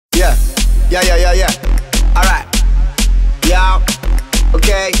Yeah. Alright. Yeah.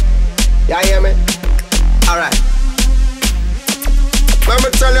 Okay. Yeah, hear me? Alright. Let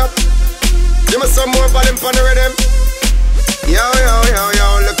me tell you. Give me some more volume on the rhythm. Yo.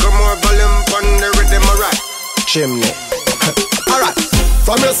 Look more volume on the rhythm, alright. Chimney. Alright.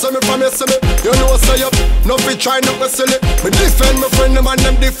 From you see me, you know say up. No fi try not to silly. Me defend my friend, them and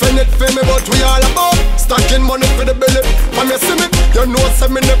them defend it for me. But we all about stacking money for the belly. From you see me, you know say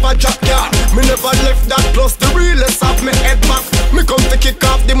me never drop yard. Me never left that, plus the realest of me head back. Me come to kick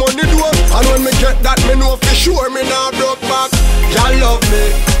off the money door. And when me get that, me know for sure me nah broke back. Y'all love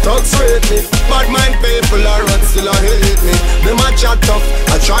me, thugs rate me. Bad mind people are run still a hate me. Them a chat tough,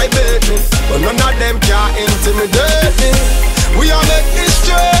 I try bait me. But none of them can intimidate me. We are make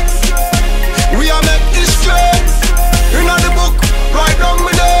history. We are make history. In the book, right down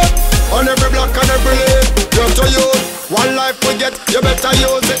me there. On every block and every lane. You to use one life we get, you better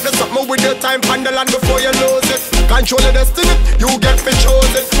use it. There's something with your time on the land before you lose it. Control your destiny, you get for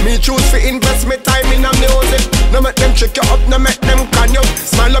chosen. Me choose for invest me time in a music. No make them trick you up, no make them can you.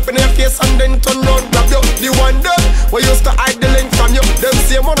 Smile up in your face and then turn round, grab you. The one day, we used to hide the link from you. Them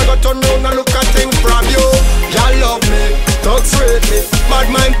same one I got turn round and look at things from you. Y'all love me, thugs rate me. Bad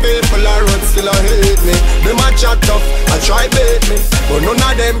mind people are run still a hate me. Them a chat tough, I try bait me. But none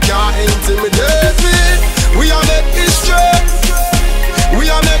of them can intimidate me. We are make history. We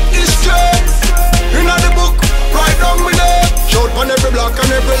are make history. In the book, right down me there. Shout on every block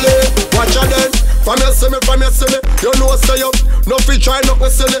and every lane. Watch out then. From you see me, you know say up. No fi try not to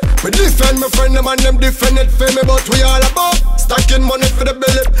silly. Me defend my friend, them and them defend it for me. But we all about stacking money for the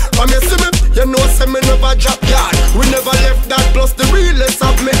belly. From you see me, you know say me never drop yard. We never left that, plus the realest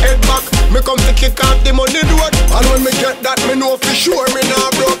of me head back. Me come to kick off the money door. And when me get that, me know for sure me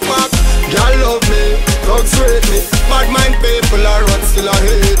nah broke back. Y'all love me, thugs rate me. Bad mind people are run still a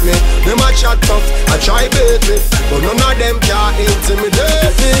hate me. Them a chat tough, I try bait me. But none of them can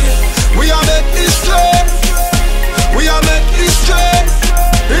intimidate me.